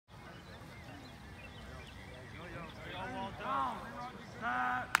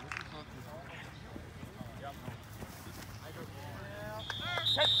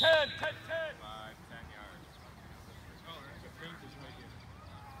yards.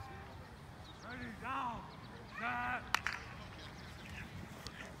 Ready, down. Set.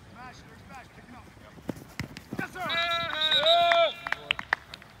 Smash, smash, picking up. Yes, sir.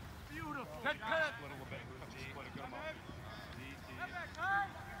 Beautiful. Pit.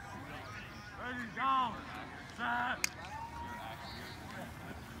 Ready, down. Set.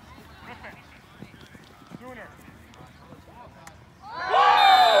 Sooner.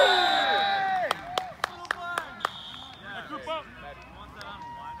 Group up.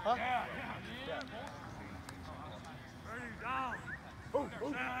 Huh? Yeah. Ready, down.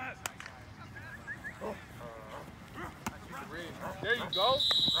 Set. There you go.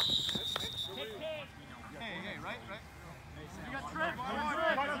 Hey, right? You got trick.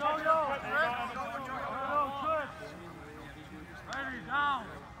 Good. Ready, down.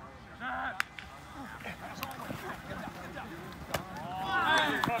 Set.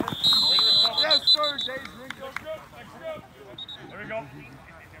 Yes, sir, Dave. There we go.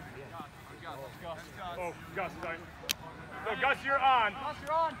 Oh, Gus, sorry. No, Gus, you're on.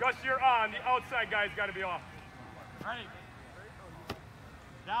 Gus, you're on. The outside guy's got to be off. Ready.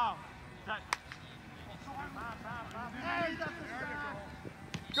 Down. Set.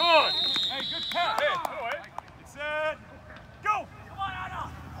 Good. Hey, good pass. Hey, go away. Set. Go. Come on, Anna.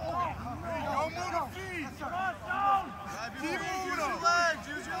 Go move the feet. Come on, down. Use your legs.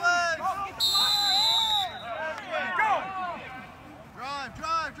 Use your legs. Go.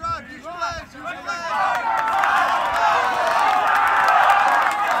 Drive. Use your legs.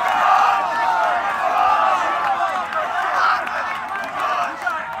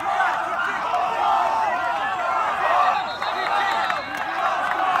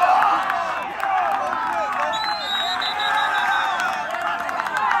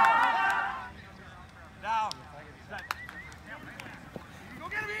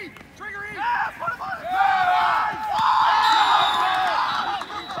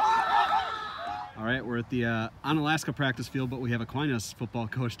 We're at the Onalaska practice field, but we have Aquinas football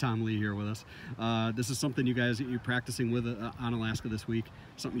coach Tom Lee here with us. This is something you're practicing with Onalaska this week,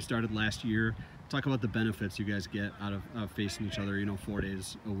 something you started last year. Talk about the benefits you guys get out of facing each other, 4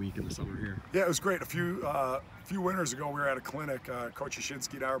 days a week in the summer here. Yeah, it was great. A few winters ago, we were at a clinic. Coach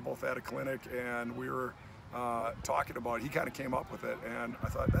Yashinsky and I were both at a clinic, and we were talking about it. He kind of came up with it, and I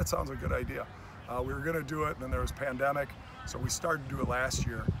thought, that sounds a good idea. We were going to do it, and then there was a pandemic, so we started to do it last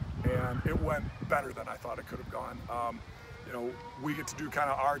year. And it went better than I thought it could have gone. We get to do kind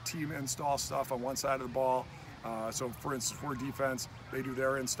of our team install stuff on one side of the ball. So for instance, we're defense, they do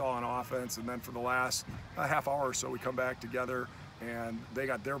their install on offense, and then for the last half hour or so, we come back together and they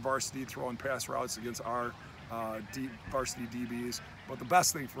got their varsity throwing pass routes against our varsity DBs. But the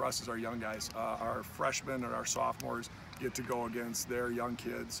best thing for us is our young guys. Our freshmen and our sophomores get to go against their young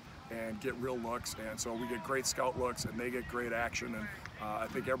kids and get real looks, and so we get great scout looks and they get great action, and I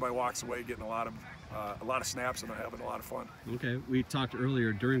think everybody walks away getting a lot of snaps and having a lot of fun. Okay, we talked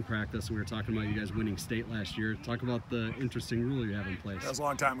earlier during practice, we were talking about you guys winning state last year. Talk about the interesting rule you have in place. That was a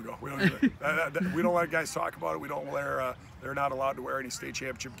long time ago. We don't let guys talk about it. We don't wear, they're not allowed to wear any state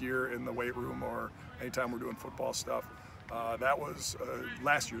championship gear in the weight room or anytime we're doing football stuff. That was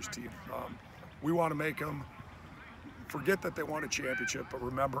last year's team. We want to make them forget that they won a championship, but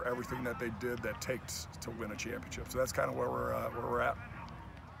remember everything that they did that takes to win a championship. So that's kind of where we're at.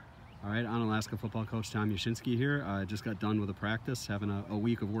 All right, Onalaska football coach Tom Yashinsky here. Just got done with a practice, having a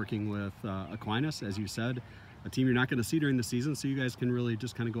week of working with Aquinas, as you said, a team you're not going to see during the season, so you guys can really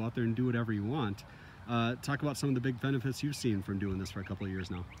just kind of go out there and do whatever you want. Talk about some of the big benefits you've seen from doing this for a couple of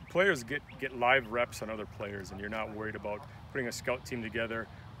years now. Players get live reps on other players, and you're not worried about putting a scout team together.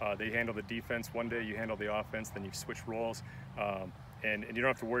 They handle the defense one day, you handle the offense, then you switch roles. And you don't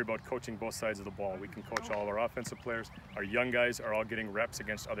have to worry about coaching both sides of the ball. We can coach all of our offensive players. Our young guys are all getting reps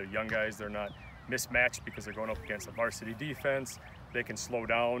against other young guys. They're not mismatched because they're going up against a varsity defense. They can slow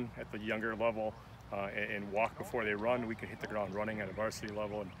down at the younger level and walk before they run. We can hit the ground running at a varsity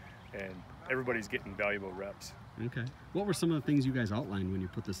level, and everybody's getting valuable reps. Okay. What were some of the things you guys outlined when you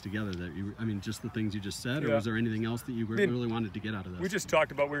put this together? Just the things you just said, or was there anything else that you really wanted to get out of this? We just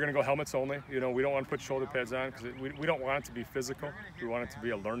talked about we're going to go helmets only. We don't want to put shoulder pads on because we don't want it to be physical. We want it to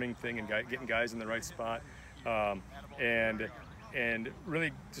be a learning thing and getting guys in the right spot, and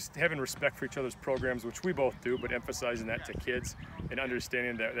really just having respect for each other's programs, which we both do, but emphasizing that to kids and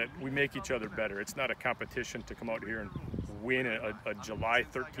understanding that we make each other better. It's not a competition to come out here and win a July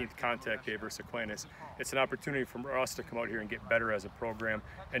 13th contact day versus Aquinas. It's an opportunity for us to come out here and get better as a program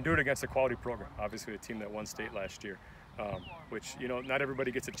and do it against a quality program. Obviously, a team that won state last year, which not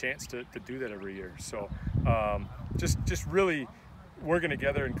everybody gets a chance to do that every year. So just really working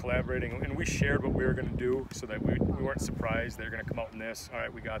together and collaborating, and we shared what we were going to do so that we weren't surprised they're going to come out in this. All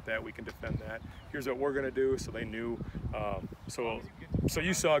right, we got that, we can defend that. Here's what we're going to do, so they knew. So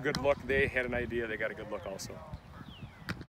you saw a good look. They had an idea. They got a good look also.